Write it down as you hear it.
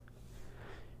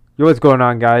Yo, what's going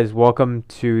on, guys? Welcome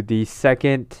to the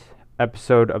second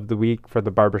episode of the week for the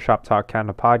Barbershop Talk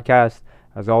Canada podcast.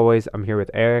 As always, I'm here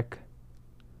with Eric,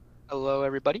 Hello,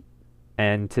 everybody.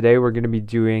 and today we're going to be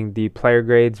doing the player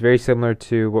grades, very similar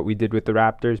to what we did with the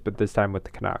Raptors, but this time with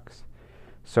the Canucks.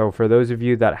 So, for those of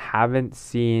you that haven't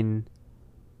seen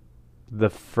the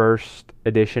first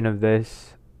edition of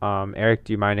this, Eric,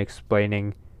 do you mind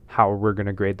explaining how we're going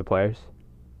to grade the players?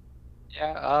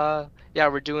 Yeah,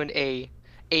 we're doing A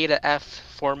to F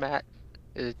format.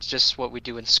 It's just what we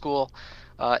do in school.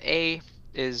 A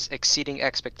is exceeding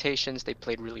expectations. They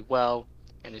played really well,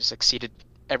 and it's exceeded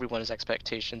everyone's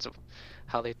expectations of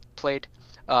how they played.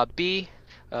 B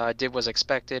did was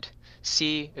expected.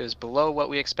 C, it was below what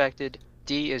we expected.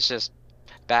 D is just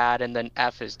bad, and then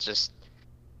F is just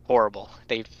horrible.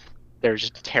 They're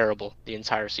just terrible the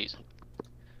entire season.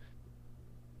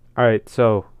 All right,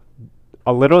 so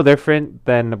a little different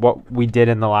than what we did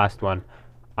in the last one.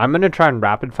 I'm gonna try and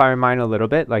rapid fire mine a little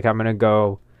bit. Like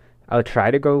I'll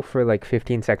try to go for like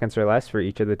 15 seconds or less for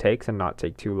each of the takes and not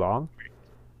take too long.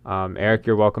 Eric,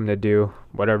 you're welcome to do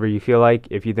whatever you feel like.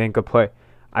 If you think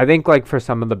I think like for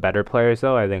some of the better players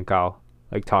though, I think I'll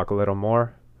like talk a little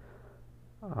more.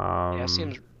 Yeah,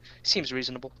 Um, seems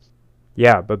reasonable.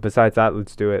 yeah, but besides that,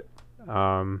 let's do it.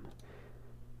 Um,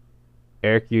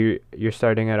 Eric, you're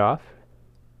starting it off.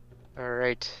 All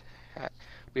right. Uh,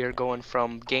 We are going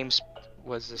from games,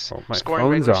 was this Oh, my scoring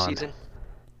phone's regular on. season?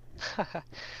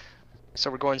 So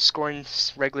we're going scoring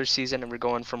regular season and we're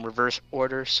going from reverse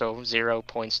order, so 0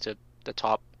 points to the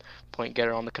top point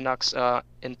getter on the Canucks.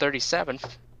 In 37th,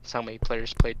 that's how many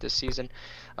players played this season.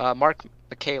 Mark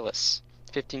Michaelis,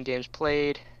 15 games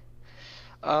played.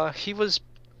 He was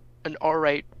an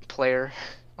alright player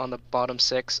on the bottom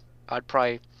six. I'd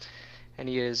probably, and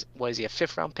was he a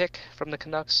fifth round pick from the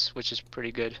Canucks, which is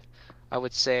pretty good. I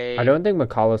would I say don't think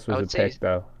McCallus I was a would say, pick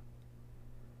though.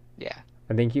 yeah.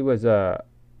 I think he was a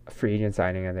free agent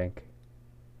signing. I think.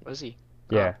 Was he?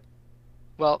 Oh, Yeah.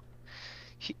 well,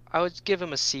 I would give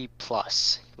him a C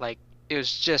plus. Like it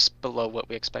was just below what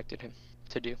we expected him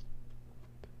to do.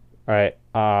 All right.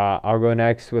 I'll go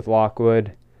next with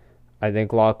Lockwood. I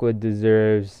think Lockwood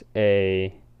deserves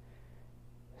a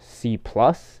C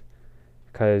plus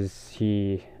because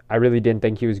I really didn't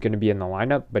think he was going to be in the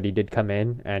lineup, but he did come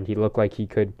in and he looked like he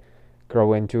could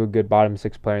grow into a good bottom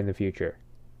six player in the future.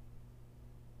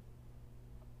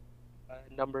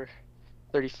 Number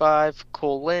 35,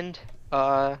 Cole Lind.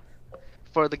 Uh,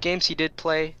 for the games he did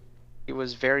play, he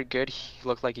was very good. He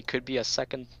looked like he could be a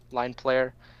second line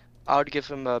player. I would give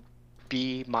him a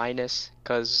B minus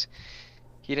because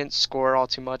he didn't score all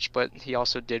too much, but he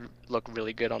also did look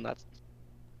really good on that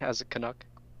as a Canuck.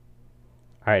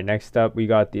 All right. Next up, we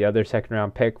got the other second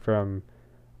round pick from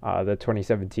the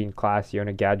 2017 class,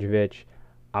 Yona Gadjevich.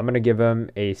 I'm gonna give him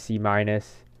a C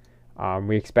minus.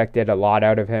 We expected a lot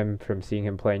out of him from seeing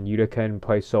him play in Utica and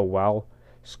play so well,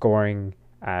 scoring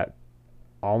at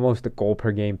almost a goal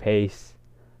per game pace.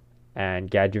 And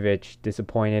Gadjevich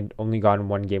disappointed, only got in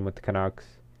one game with the Canucks,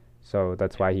 so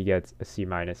that's why he gets a C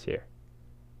minus here.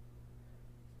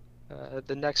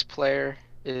 The next player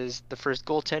is the first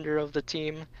goaltender of the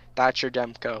team, Thatcher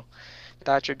Demko.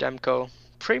 Thatcher Demko,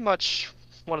 pretty much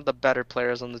one of the better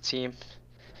players on the team.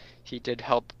 He did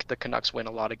help the Canucks win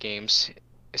a lot of games,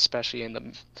 especially in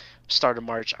the start of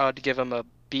March. I would give him a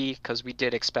B because we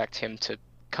did expect him to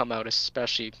come out,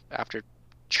 especially after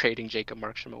trading Jacob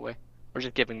Markstrom away, or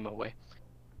just giving him away.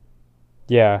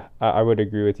 Yeah, I would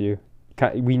agree with you.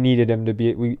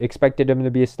 We expected him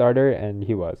to be a starter, and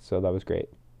he was, so that was great.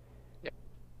 Yeah.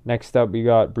 Next up, we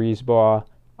got Breezeball.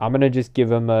 I'm gonna just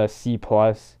give him a C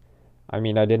plus. I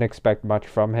mean, I didn't expect much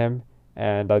from him,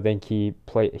 and I think he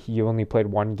only played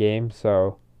one game,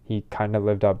 so he kind of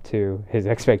lived up to his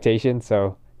expectations.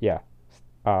 So yeah,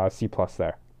 C plus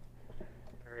there.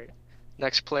 All right.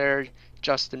 Next player,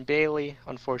 Justin Bailey,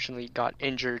 unfortunately got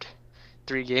injured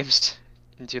 3 games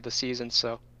into the season,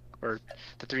 so or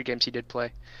the 3 games he did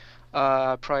play.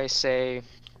 Probably say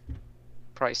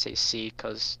C,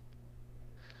 because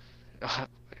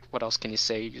what else can you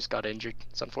say? You just got injured.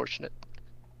 It's unfortunate.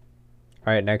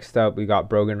 All right, next up we got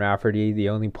Brogan Rafferty, the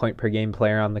only point per game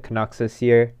player on the Canucks this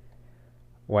year.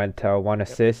 Went one Yep.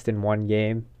 assist in one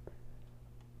game.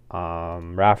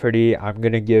 Rafferty, I'm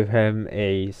gonna give him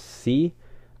a C.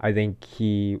 I think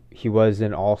he was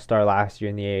an All Star last year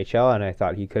in the AHL, and I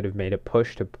thought he could have made a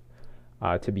push to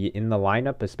be in the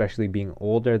lineup, especially being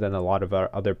older than a lot of our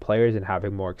other players and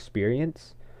having more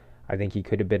experience. I think he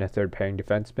could have been a third pairing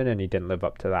defenseman, and he didn't live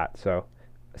up to that. So,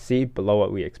 C, below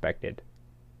what we expected.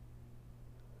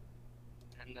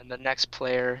 And then the next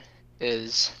player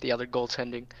is the other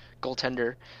goaltending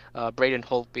goaltender, Braden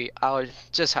Holtby, I would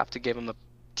just have to give him a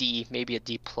D, maybe a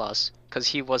D plus, because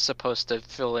he was supposed to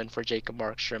fill in for Jacob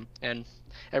Markstrom, and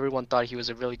everyone thought he was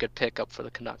a really good pickup for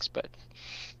the Canucks. But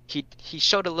he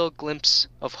showed a little glimpse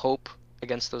of hope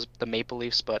against the Maple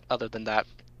Leafs, but other than that,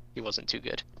 he wasn't too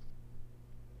good.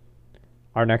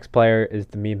 Our next player is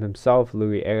the meme himself,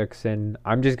 Louis Eriksson.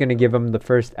 I'm just going to give him the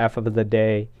first F of the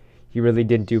day. He really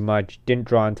didn't do much, didn't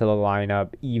draw into the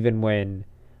lineup, even when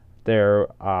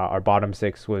our bottom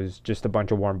six was just a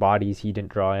bunch of warm bodies. He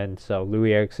didn't draw in. So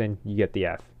Louis Eriksson, you get the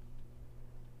F.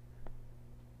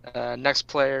 Next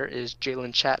player is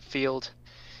Jalen Chatfield.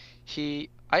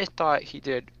 I thought he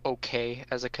did okay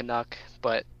as a Canuck,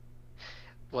 but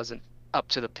wasn't up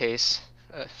to the pace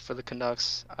for the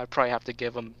Canucks. I probably have to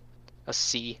give him a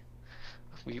C.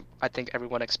 I think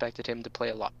everyone expected him to play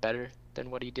a lot better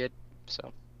than what he did.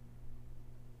 So.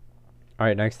 All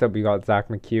right, next up we got Zach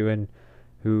McEwen,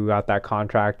 who got that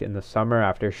contract in the summer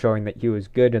after showing that he was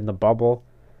good in the bubble.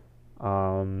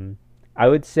 I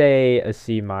would say a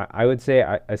C. I would say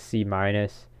a C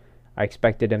minus. I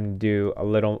expected him to do a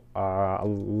little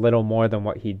more than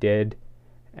what he did,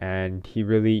 and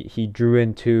he drew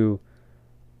into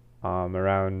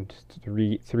around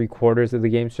three quarters of the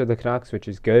games for the Canucks, which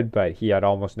is good, but he had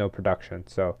almost no production.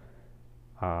 So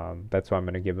that's why I'm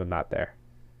going to give him that there.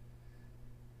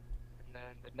 And then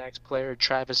the next player,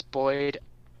 Travis Boyd.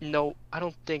 No, I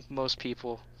don't think most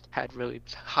people had really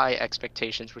high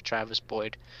expectations with Travis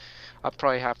Boyd. I'll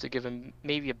probably have to give him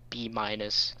maybe a B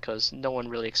minus because no one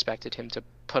really expected him to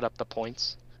put up the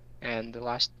points. And the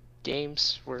last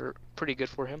games were pretty good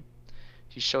for him.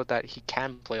 He showed that he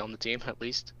can play on the team at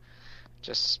least.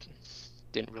 Just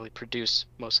didn't really produce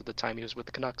most of the time he was with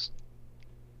the Canucks.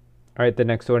 All right, the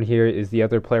next one here is the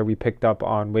other player we picked up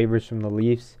on waivers from the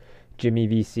Leafs, Jimmy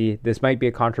Vesey. This might be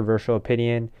a controversial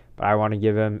opinion, but I want to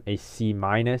give him a C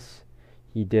minus.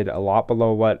 He did a lot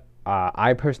below what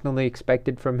I personally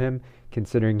expected from him,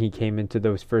 considering he came into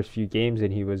those first few games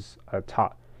and he was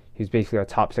basically a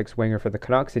top six winger for the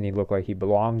Canucks, and he looked like he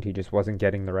belonged. He just wasn't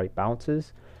getting the right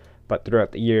bounces. But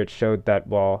throughout the year, it showed that,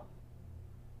 well,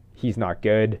 he's not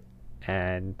good.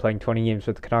 And playing 20 games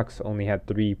with the Canucks, only had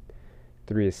three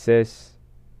assists.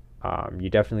 You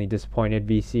definitely disappointed,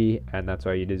 VC, and that's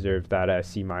why you deserve that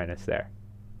C minus there.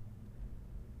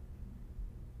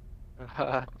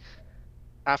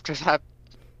 After that,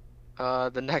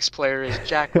 the next player is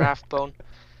Jack Rathbone.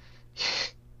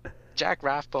 Jack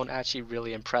Rathbone actually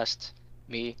really impressed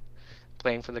me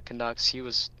playing for the Canucks. He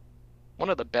was one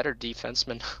of the better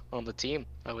defensemen on the team,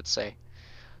 I would say.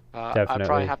 I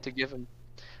probably have to give him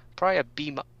probably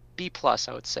a B plus,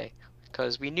 I would say,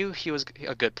 because we knew he was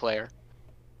a good player.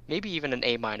 Maybe even an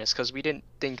A minus, because we didn't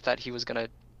think that he was gonna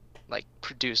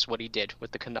produce what he did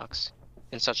with the Canucks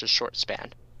in such a short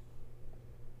span.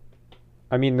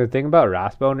 I mean, the thing about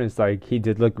Rathbone is he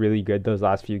did look really good those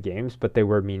last few games, but they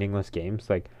were meaningless games.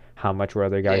 How much were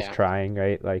other guys trying,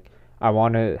 right? I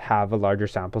want to have a larger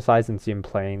sample size and see him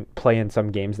play in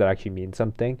some games that actually mean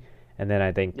something, and then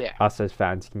I think us as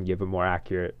fans can give a more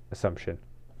accurate assumption.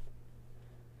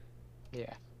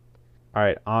 Yeah. All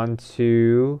right, on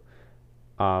to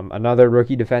another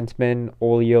rookie defenseman,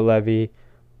 Olli Juolevi,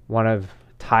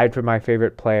 tied for my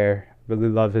favorite player. Really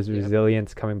love his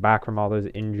resilience coming back from all those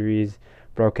injuries,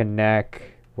 broken neck,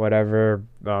 whatever,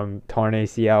 torn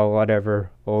ACL,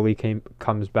 whatever. Olli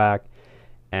comes back,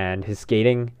 and his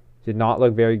skating did not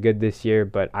look very good this year,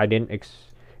 but I didn't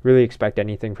really expect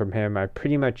anything from him. I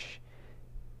pretty much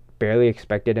barely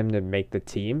expected him to make the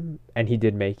team, and he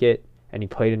did make it, and he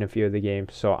played in a few of the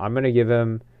games. So I'm going to give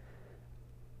him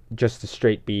just a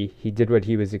straight B. He did what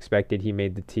he was expected. He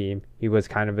made the team. He was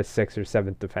kind of a 6th or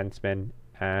 7th defenseman,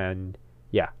 and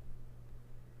yeah.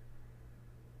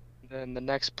 Then the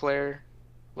next player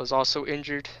was also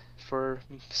injured for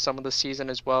some of the season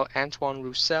as well, Antoine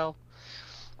Roussel.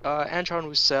 Antoine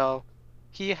Roussel,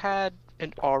 he had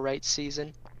an alright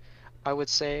season, I would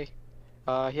say.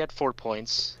 He had 4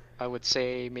 points. I would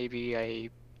say maybe a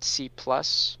C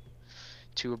plus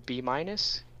to a B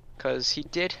minus, because he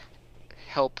did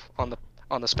help on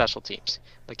the special teams.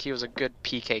 He was a good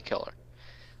PK killer.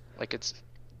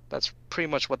 That's pretty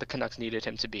much what the Canucks needed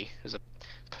him to be, is a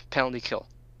penalty kill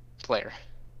player.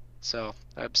 So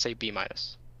I'd say B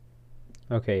minus.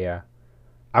 Okay, yeah.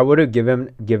 I would have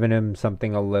given him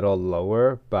something a little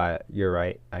lower, but you're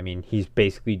right. I mean, he's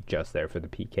basically just there for the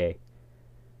PK.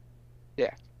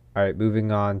 Yeah. All right,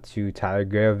 moving on to Tyler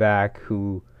Graovac,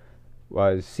 who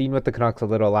was seen with the Canucks a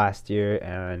little last year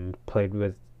and played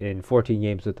in 14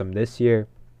 games with them this year.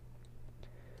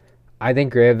 I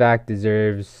think Graovac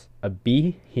deserves a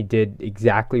B. He did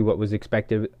exactly what was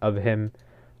expected of him.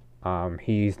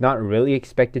 He's not really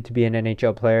expected to be an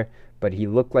NHL player, but he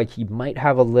looked like he might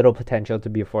have a little potential to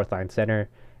be a fourth line center,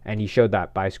 and he showed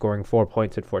that by scoring 4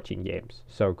 points in 14 games.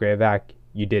 So, Graovac,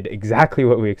 you did exactly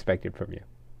what we expected from you.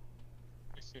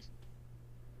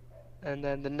 And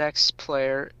then the next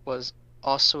player was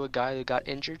also a guy who got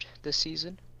injured this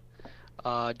season,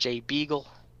 Jay Beagle,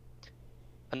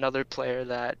 another player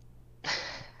that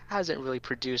hasn't really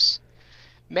produced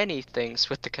many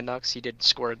things with the Canucks. He did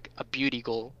score a beauty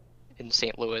goal in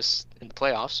St. Louis in the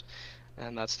playoffs,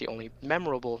 and that's the only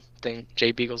memorable thing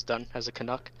Jay Beagle's done as a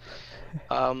Canuck.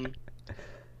 Um,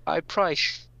 I probably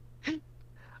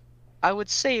I would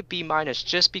say B minus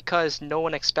just because no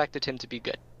one expected him to be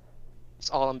good. That's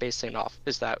all I'm basing it off,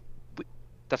 is that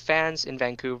the fans in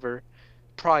Vancouver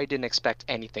probably didn't expect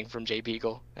anything from Jay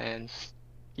Beagle, and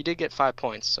he did get 5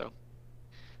 points, so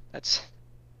that's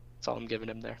all I'm giving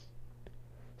him there.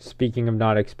 Speaking of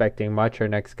not expecting much, our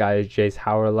next guy is Jace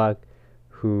Hawryluk,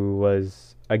 who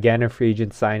was again a free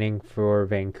agent signing for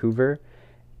Vancouver,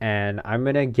 and I'm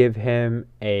gonna give him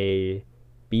a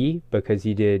B because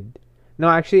he did. No,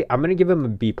 actually, I'm gonna give him a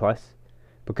B plus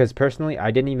because personally,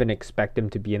 I didn't even expect him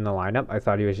to be in the lineup. I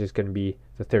thought he was just gonna be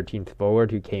the 13th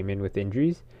forward who came in with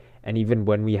injuries, and even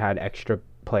when we had extra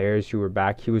players who were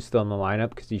back, he was still in the lineup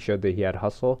because he showed that he had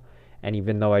hustle. And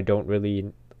even though I don't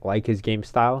really like his game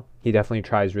style, he definitely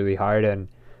tries really hard and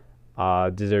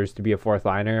deserves to be a fourth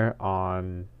liner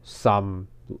on some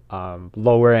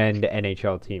lower end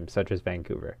NHL teams such as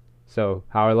Vancouver. So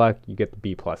Hawryluk, you get the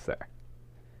B plus there.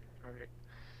 All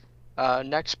right.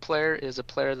 Next player is a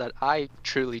player that I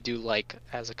truly do like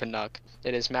as a Canuck.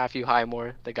 It is Matthew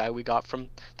Highmore, the guy we got from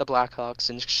the Blackhawks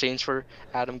in exchange for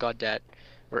Adam Gaudette,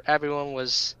 where everyone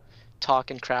was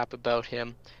talking crap about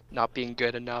him not being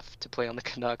good enough to play on the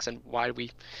Canucks and why we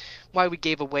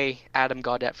gave away Adam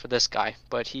Gaudette for this guy.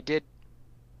 But he did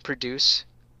produce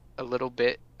a little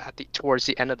bit towards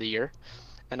the end of the year,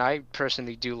 and I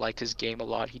personally do like his game a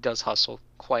lot. He does hustle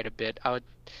quite a bit. I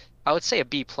would say a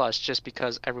B plus just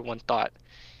because everyone thought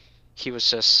he was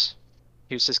just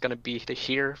gonna be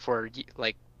here for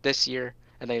like this year,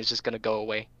 and then he was just gonna go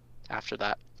away after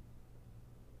that.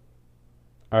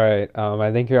 All right,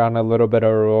 I think you're on a little bit of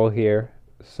a roll here,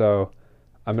 so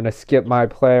I'm gonna skip my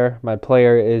player. My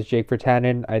player is Jake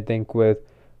Virtanen. I think with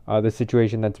the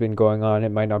situation that's been going on, it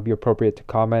might not be appropriate to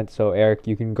comment. So Eric,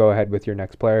 you can go ahead with your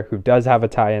next player, who does have a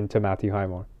tie-in to Matthew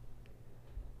Highmore.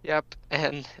 Yep,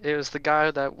 and it was the guy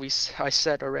that I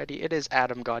said already. It is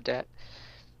Adam Gaudette.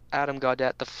 Adam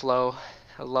Gaudette, the flow.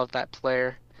 I love that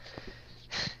player.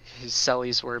 His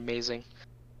sellies were amazing.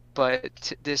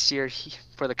 But this year,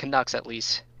 for the Canucks at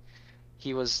least,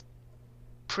 he was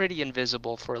pretty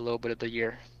invisible for a little bit of the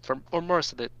year. Or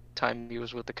most of the time he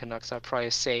was with the Canucks, I'll probably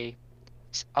say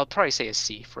a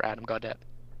C for Adam Gaudette.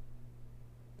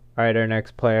 All right, our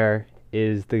next player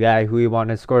is the guy who we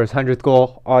wanted to score his 100th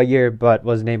goal all year, but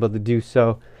wasn't able to do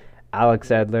so. Alex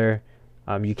Edler.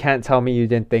 You can't tell me you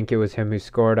didn't think it was him who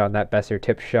scored on that Boeser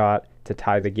tip shot to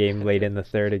tie the game late in the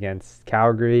third against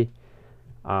Calgary.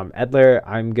 Edler,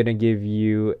 I'm gonna give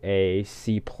you a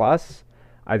C plus.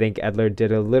 I think Edler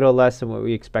did a little less than what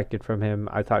we expected from him.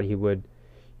 I thought he would,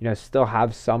 still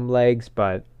have some legs,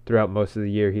 but throughout most of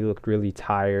the year he looked really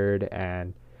tired,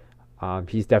 and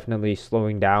he's definitely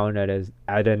slowing down at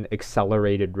an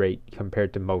accelerated rate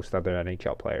compared to most other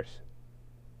NHL players.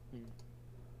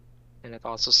 And it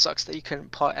also sucks that you couldn't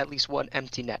put at least one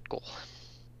empty net goal.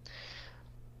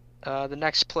 The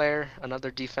next player,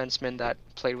 another defenseman that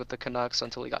played with the Canucks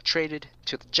until he got traded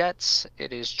to the Jets,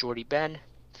 it is Jordie Benn.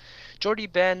 Jordie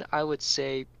Benn, I would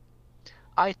say,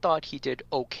 I thought he did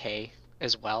okay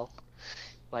as well.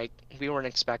 Like, we weren't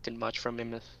expecting much from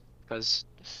him because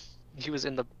he was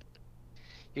in the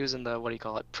what do you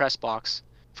call it, press box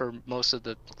for most of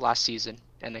the last season,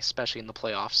 and especially in the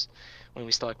playoffs when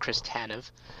we still had Chris Tanev.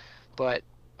 But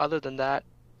other than that,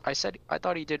 I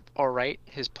thought he did all right.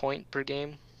 His point per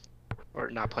game, or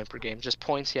not point per game, just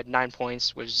points. He had 9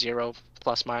 points with 0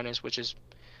 plus minus, which is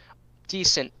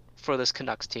decent for this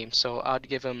Canucks team. So I'll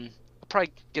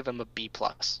probably give him a B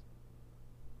plus.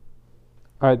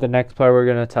 All right, the next player we're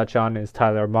gonna touch on is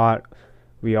Tyler Motte.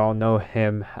 We all know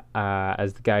him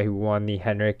as the guy who won the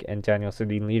Henrik and Daniel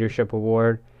Sedin Leadership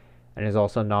Award, and is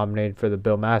also nominated for the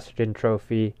Bill Masterton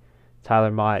Trophy.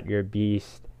 Tyler Motte, you're a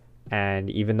beast. And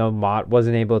even though Motte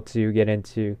wasn't able to get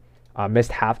into,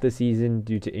 missed half the season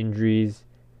due to injuries,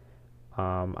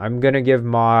 I'm going to give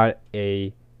Motte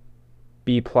a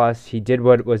B+. He did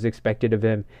what was expected of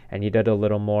him, and he did a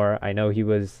little more. I know he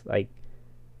was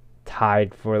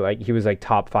tied for he was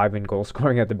top 5 in goal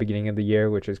scoring at the beginning of the year,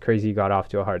 which is crazy. He got off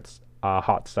to a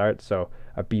hot start, so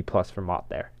a B+ for Motte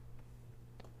there.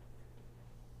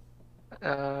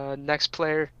 Next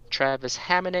player, Travis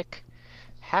Hamonic.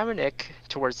 Hamonic,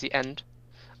 towards the end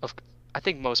of, I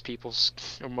think most people's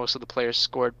or most of the players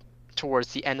scored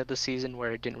towards the end of the season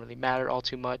where it didn't really matter all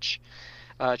too much.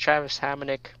 Travis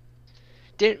Hamonic,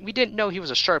 we didn't know he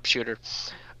was a sharpshooter.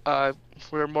 Uh,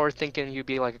 we were more thinking he'd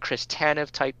be like a Chris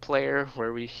Tanev type player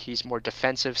where he's more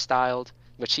defensive styled,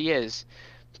 which he is,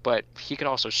 but he can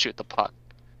also shoot the puck.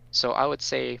 So I would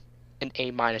say an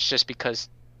A minus just because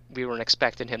we weren't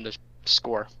expecting him to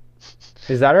score.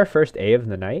 Is that our first A of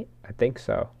the night? I think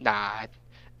so. Nah,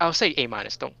 I'll say A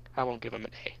minus. I won't give him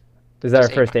an A. Is that our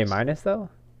Just A first A minus. minus though?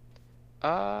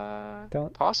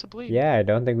 Don't. Possibly. Yeah, I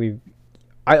don't think we've.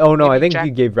 Oh no, I Maybe think Jack.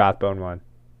 you gave Rathbone one.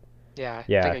 Yeah, I think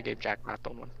Yeah. I gave Jack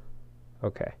Rathbone one.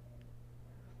 Okay.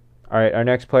 All right, our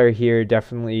next player here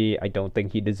definitely. I don't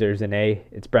think he deserves an A.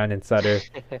 It's Brandon Sutter.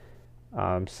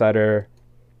 Sutter,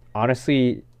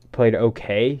 honestly, played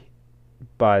okay,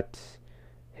 but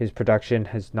his production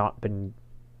has been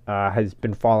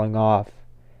falling off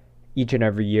each and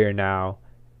every year now,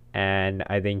 and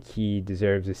I think he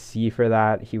deserves a C for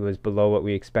that. He was below what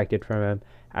we expected from him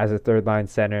as a third line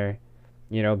center.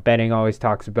 You know, Benning always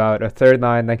talks about a third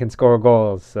line that can score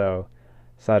goals, so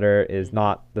Sutter is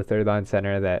not the third line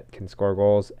center that can score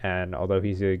goals, and although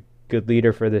he's a good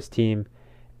leader for this team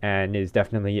and is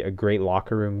definitely a great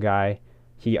locker room guy,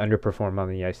 he underperformed on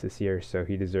the ice this year, so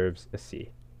he deserves a C.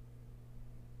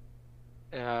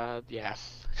 Yeah.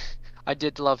 I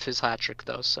did love his hat trick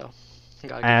though, so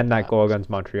gotta give him And that that. goal against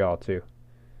Montreal too.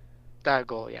 That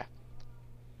goal, yeah.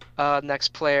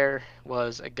 Next player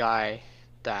was a guy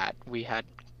that we had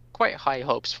quite high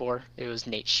hopes for. It was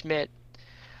Nate Schmidt.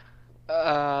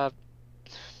 Uh,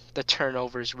 the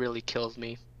turnovers really killed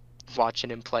me watching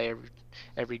him play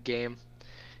every game.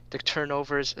 The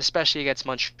turnovers, especially against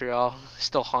Montreal,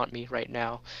 still haunt me right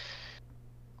now.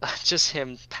 Just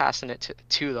him passing it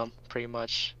to them, pretty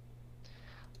much.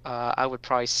 I would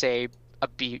probably say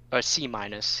a C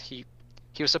minus. He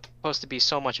was supposed to be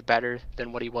so much better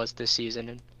than what he was this season,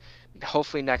 and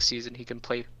hopefully next season he can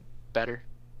play better.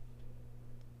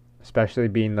 Especially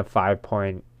being the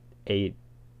 5.8,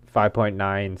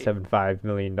 $5.975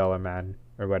 million man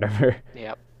or whatever.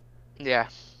 Yep. Yeah.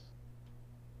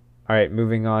 All right,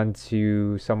 moving on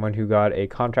to someone who got a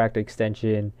contract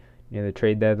extension near the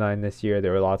trade deadline this year.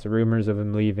 There were lots of rumors of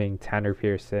him leaving. Tanner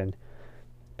Pearson.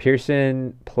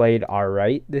 Pearson played all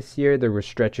right this year. There were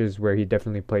stretches where he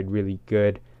definitely played really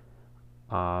good.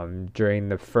 During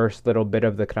the first little bit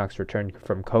of the Canucks' return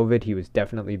from COVID, he was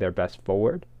definitely their best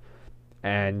forward,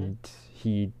 and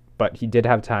he did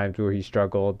have times where he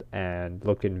struggled and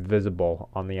looked invisible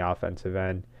on the offensive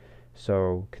end.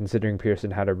 So considering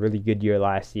Pearson had a really good year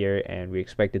last year and we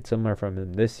expected similar from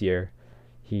him this year,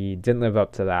 he didn't live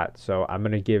up to that. So I'm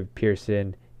gonna give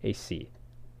Pearson a C.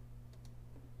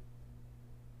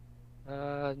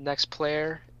 Next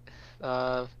player,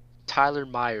 Tyler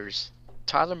Myers.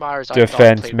 Tyler Myers, I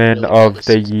thought played Defenseman really well of this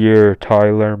the season. year,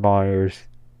 Tyler Myers.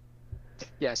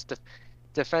 Yes,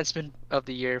 defenseman of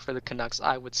the year for the Canucks,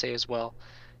 I would say as well.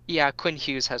 Yeah, Quinn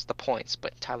Hughes has the points,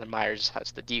 but Tyler Myers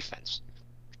has the defense,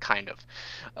 kind of.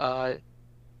 Uh,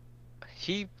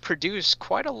 he produced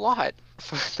quite a lot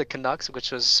for the Canucks,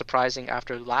 which was surprising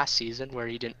after last season where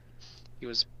he didn't. He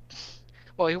was,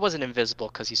 well, he wasn't invisible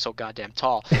because he's so goddamn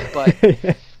tall, but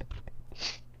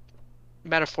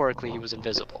metaphorically he was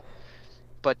invisible.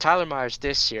 But Tyler Myers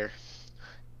this year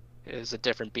is a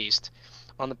different beast.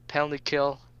 On the penalty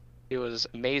kill, it was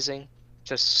amazing.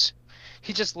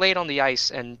 He just laid on the ice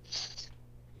and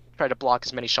tried to block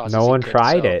as many shots No as he one could.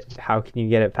 tried So it. How can you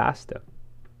get it past him?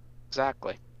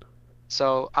 exactly.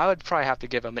 So I would probably have to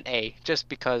give him an A, just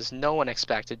because no one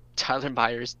expected Tyler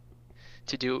Myers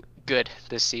to do good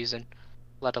this season,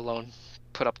 let alone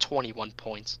put up 21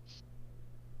 points.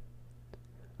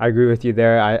 I agree with you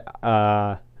there.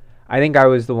 I think I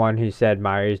was the one who said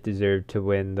Myers deserved to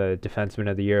win the Defenseman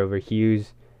of the Year over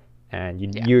Hughes, and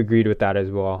Yeah. you agreed with that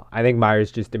as well. I think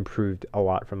Myers just improved a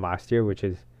lot from last year, which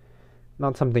is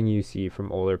not something you see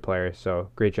from older players. So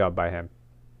great job by him.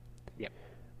 Yep.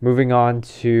 Moving on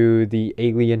to the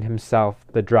alien himself,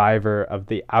 the driver of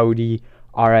the Audi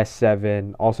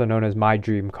RS7, also known as my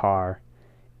dream car.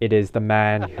 It is the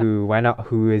man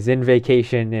who is in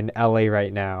vacation in LA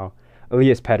right now,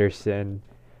 Elias Pettersson,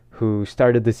 who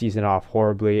started the season off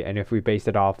horribly, and if we based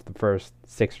it off the first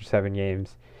 6 or 7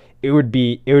 games, it would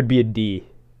be a D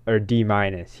or D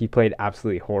minus. He played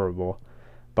absolutely horrible,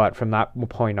 but from that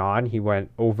point on, he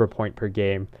went over a point per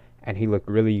game, and he looked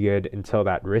really good until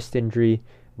that wrist injury,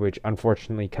 which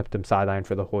unfortunately kept him sidelined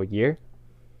for the whole year.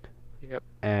 Yep.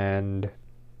 And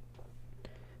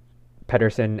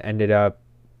Pettersson ended up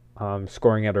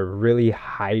scoring at a really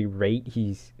high rate.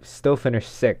 He's still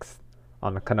finished sixth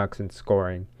on the Canucks in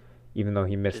scoring, even though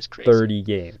he Which is missed crazy. 30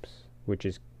 games, which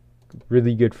is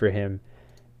really good for him.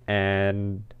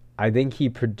 And I think he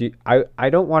produced. I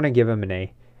don't want to give him an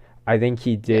A. I think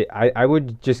he Yeah. did. I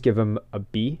would just give him a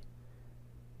B.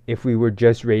 If we were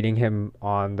just rating him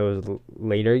on those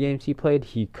later games he played,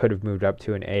 he could have moved up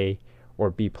to an A or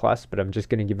B plus. But I'm just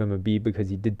gonna give him a B because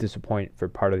he did disappoint for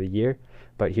part of the year,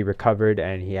 but he recovered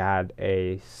and he had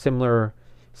a similar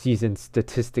season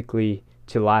statistically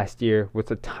to last year with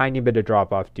a tiny bit of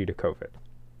drop off due to COVID.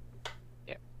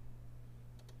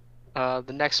 Yeah.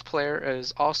 The next player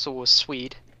is also a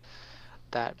Swede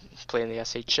that played in the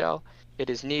SHL. It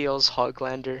is Niels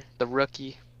Höglander, the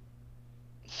rookie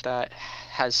that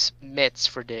has mitts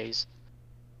for days.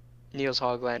 Niels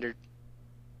Höglander,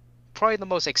 probably the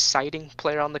most exciting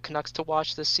player on the Canucks to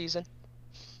watch this season.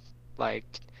 Like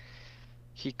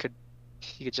he could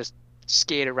just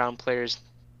skate around players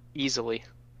easily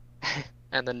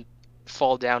and then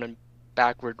fall down and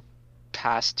backward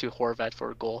pass to Horvat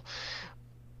for a goal.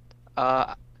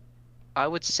 Uh, I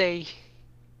would say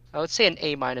an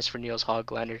A minus for Niels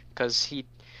Höglander because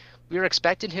we were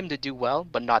expecting him to do well,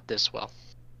 but not this well.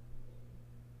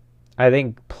 I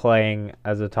think playing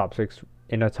as a top six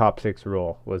in a top six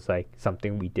role was like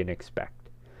something we didn't expect.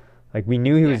 Like we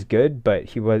knew he Yeah. was good,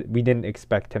 but we didn't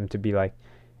expect him to be like,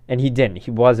 and he didn't.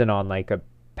 He wasn't on like a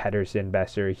Pedersen,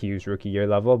 Besser, Hughes rookie year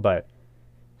level, but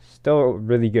still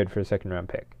really good for a second round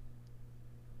pick.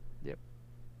 Yep.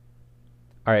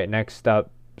 All right, next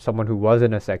up, someone who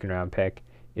wasn't a second round pick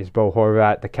is Bo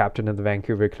Horvat, the captain of the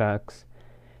Vancouver Canucks.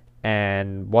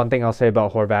 And one thing I'll say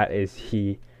about Horvat is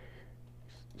he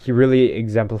really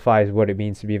exemplifies what it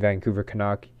means to be a Vancouver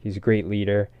Canuck. He's a great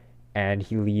leader, and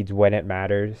he leads when it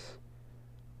matters.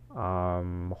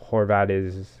 Horvat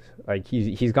is like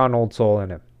he's got an old soul in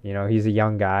him. You know, he's a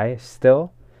young guy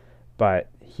still, but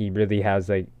he really has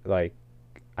like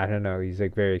I don't know. He's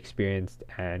like very experienced,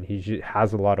 and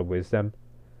has a lot of wisdom,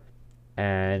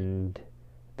 and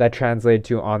that translated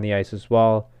to on the ice as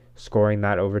well, scoring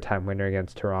that overtime winner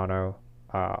against Toronto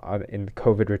in the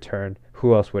COVID return.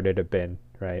 Who else would it have been,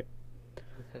 right?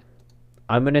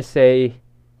 I'm going to say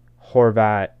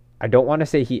Horvat. I don't want to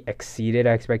say he exceeded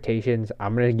expectations.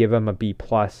 I'm going to give him a B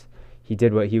plus. He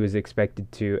did what he was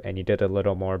expected to, and he did a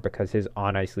little more because his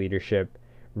on-ice leadership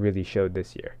really showed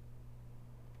this year.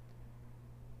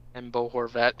 And Bo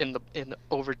Horvat in the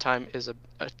overtime is a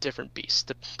different beast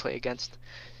to play against.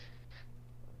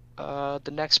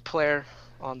 The next player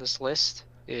on this list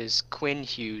is Quinn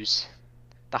Hughes,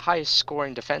 the highest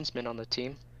scoring defenseman on the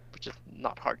team, which is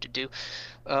not hard to do.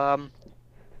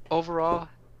 Overall,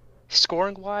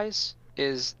 scoring wise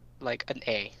is like an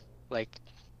A, like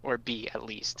or B at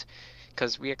least,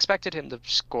 because we expected him to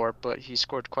score, but he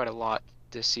scored quite a lot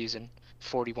this season,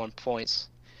 41 points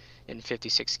in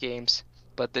 56 games.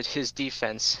 But his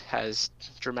defense has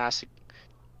dramatic.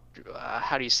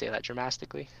 How do you say that?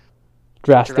 Drastically.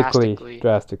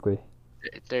 Drastically.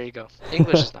 There you go.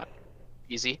 English is not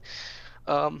easy.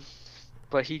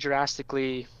 But he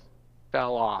drastically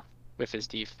fell off with his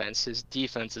defense. His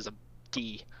defense is a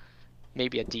D,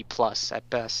 maybe a D plus at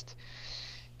best.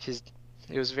 It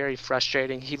was very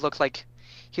frustrating. He looked like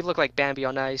Bambi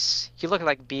on ice. He looked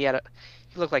like me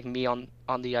on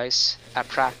the ice at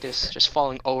practice, just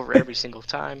falling over every single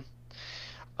time.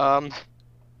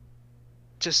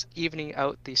 Just evening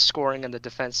out the scoring and the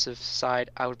defensive side,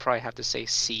 I would probably have to say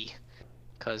C,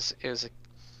 because his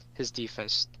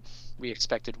defense. We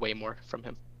expected way more from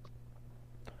him.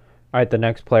 All right, the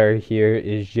next player here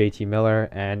is JT Miller.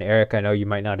 And Eric, I know you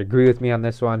might not agree with me on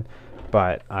this one,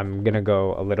 but I'm going to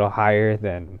go a little higher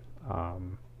than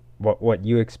what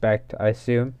you expect, I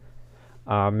assume.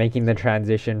 Making the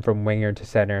transition from winger to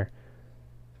center,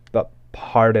 the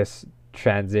hardest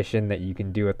transition that you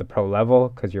can do at the pro level,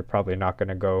 because you're probably not going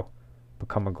to go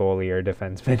become a goalie or a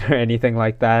defenseman or anything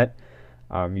like that.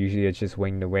 Usually it's just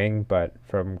wing to wing, but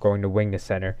from going to wing to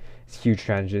center, it's a huge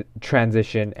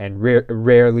transition and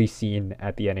rarely seen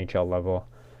at the NHL level.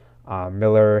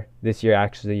 Miller this year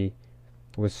actually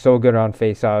was so good on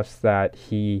faceoffs that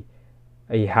he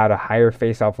had a higher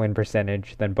faceoff win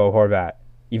percentage than Bo Horvat.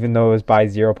 Even though it was by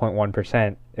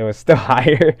 0.1%, it was still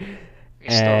higher.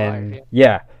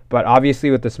 Yeah, but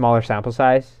obviously with the smaller sample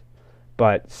size,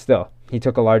 but still, he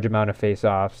took a large amount of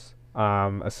faceoffs,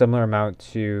 a similar amount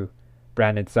to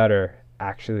Brandon Sutter,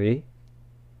 actually.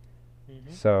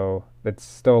 Mm-hmm. So that's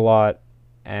still a lot.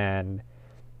 And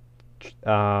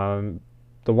the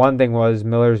one thing was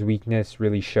Miller's weakness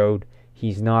really showed.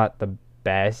 He's not the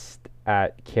best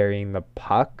at carrying the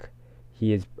puck.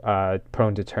 He is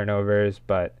prone to turnovers,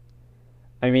 but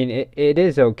I mean, it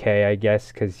is okay, I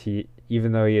guess, because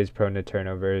even though he is prone to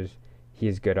turnovers, he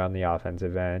is good on the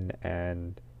offensive end,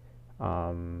 and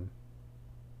um,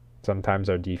 sometimes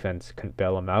our defense couldn't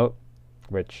bail him out,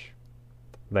 which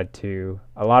led to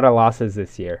a lot of losses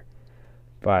this year.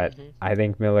 But Hmm. I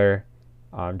think Miller,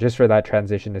 just for that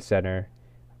transition to center,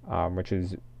 which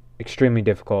is extremely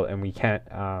difficult, and we can't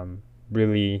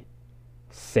really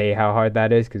say how hard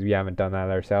that is because we haven't done that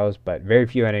ourselves, but very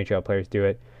few NHL players do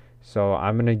it. So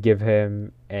I'm going to give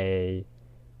him a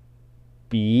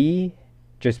B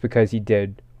just because he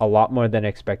did a lot more than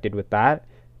expected with that.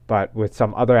 But with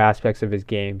some other aspects of his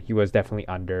game, he was definitely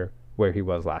under where he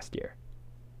was last year.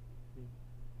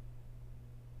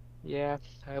 Yeah,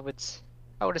 I would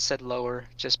have said lower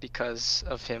just because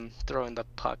of him throwing the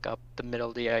puck up the middle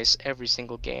of the ice every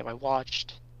single game I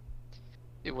watched.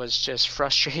 It was just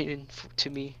frustrating to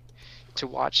me to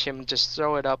watch him just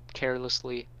throw it up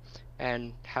carelessly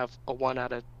and have a 1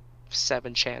 out of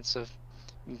 7 chance of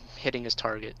hitting his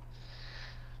target.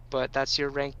 But that's your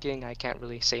ranking. I can't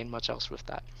really say much else with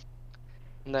that.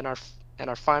 And then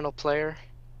our final player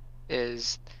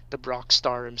is the Brock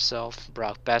star himself,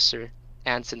 Brock Besser,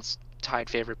 Anson's tied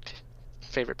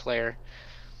favorite player.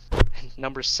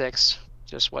 Number 6,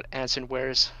 just what Anson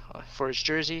wears for his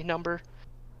jersey number.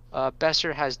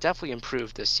 Besser has definitely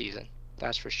improved this season.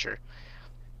 That's for sure.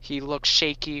 He looked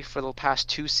shaky for the past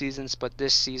 2 seasons, but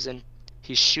this season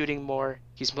he's shooting more.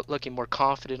 He's looking more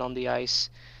confident on the ice,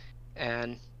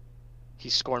 and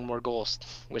he's scoring more goals,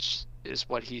 which is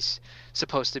what he's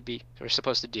supposed to be or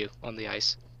supposed to do on the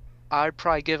ice. I'd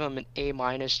probably give him an A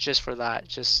minus just for that.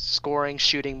 Just scoring,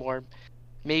 shooting more.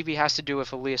 Maybe has to do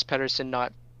with Elias Pettersson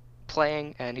not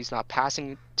playing and he's not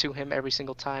passing to him every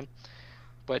single time.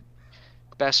 But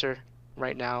Besser,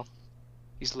 right now,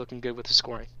 he's looking good with the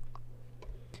scoring.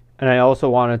 And I also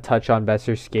want to touch on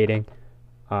Besser's skating.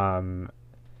 Um,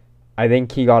 I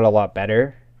think he got a lot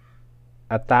better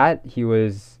at that.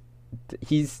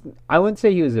 I wouldn't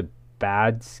say he was a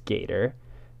bad skater,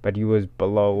 but he was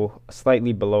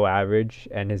slightly below average,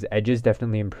 and his edges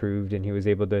definitely improved, and he was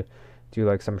able to do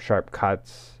like some sharp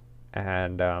cuts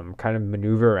and kind of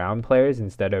maneuver around players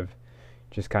instead of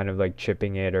just kind of like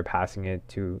chipping it or passing it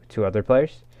to other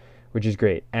players, which is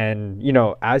great. And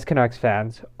as Canucks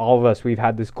fans, all of us, we've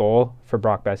had this goal for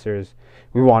Brock Besser's.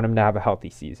 We want him to have a healthy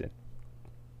season.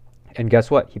 And guess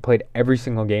what? He played every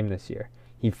single game this year.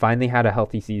 He finally had a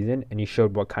healthy season, and he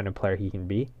showed what kind of player he can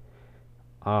be.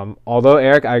 Although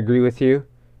Eric, I agree with you.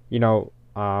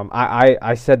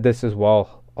 I said this as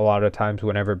well a lot of times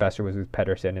whenever Besser was with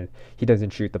Pettersson, and he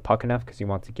doesn't shoot the puck enough because he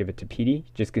wants to give it to Petey,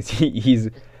 just because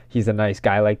he's a nice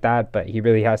guy like that. But he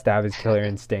really has to have his killer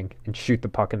instinct and shoot the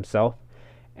puck himself.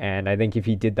 And I think if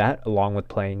he did that along with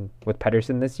playing with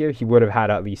Pettersson this year, he would have had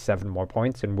at least 7 more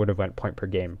points and would have went point per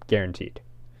game guaranteed.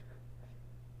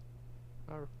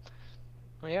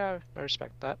 Well, yeah, I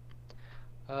respect that.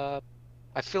 Uh,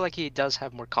 I feel like he does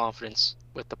have more confidence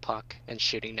with the puck and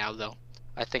shooting now, though.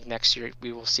 I think next year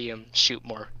we will see him shoot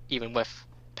more, even with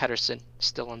Pettersson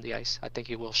still on the ice. I think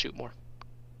he will shoot more.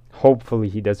 Hopefully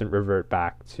he doesn't revert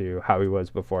back to how he was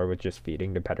before with just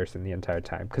feeding to Pettersson the entire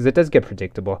time because it does get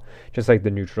predictable, just like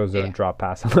the neutral zone Yeah, drop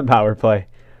pass on the power play.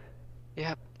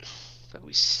 yeah, but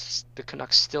the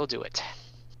Canucks still do it.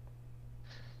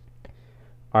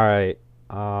 All right,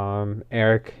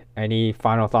 Eric, any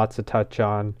final thoughts to touch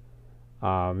on?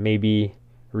 Maybe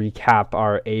recap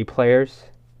our A players.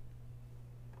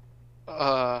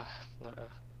 Uh,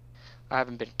 I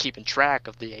haven't been keeping track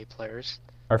of the A players.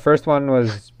 Our first one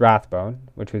was Rathbone,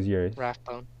 which was yours,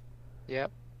 Rathbone,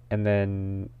 yep. and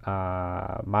then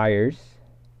Myers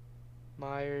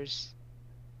Myers,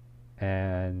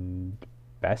 and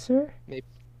Besser. maybe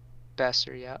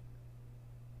Besser, yeah.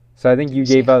 So I think Did you we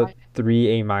say gave out high?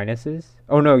 3 A minuses.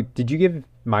 Oh no, did you give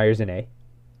Myers an A?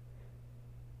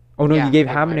 Oh no, you Yeah, I gave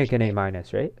gave Myers Hamonic an an A A.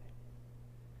 minus, right?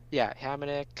 Yeah,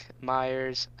 Hamonic,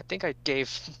 Myers. I think I gave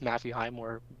Matthew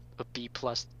Highmore a B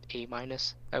plus A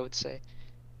minus, I would say.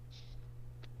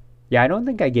 Yeah, I don't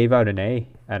think I gave out an A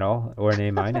at all or an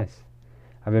A minus.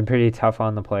 I've been pretty tough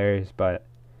on the players, but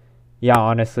yeah,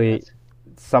 honestly, That's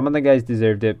some of the guys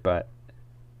deserved it, but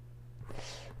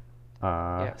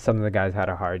yeah, some of the guys had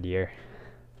a hard year.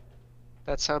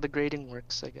 that's how the grading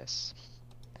works, I guess.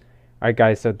 All right,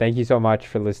 guys, so thank you so much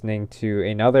for listening to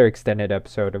another extended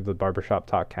episode of the Barbershop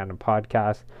Talk Canada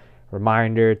podcast.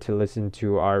 Reminder to listen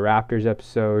to our Raptors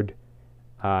episode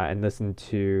and listen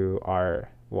to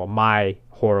my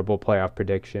horrible playoff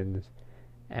predictions.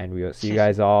 And we will see you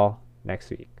guys all next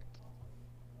week.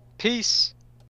 Peace.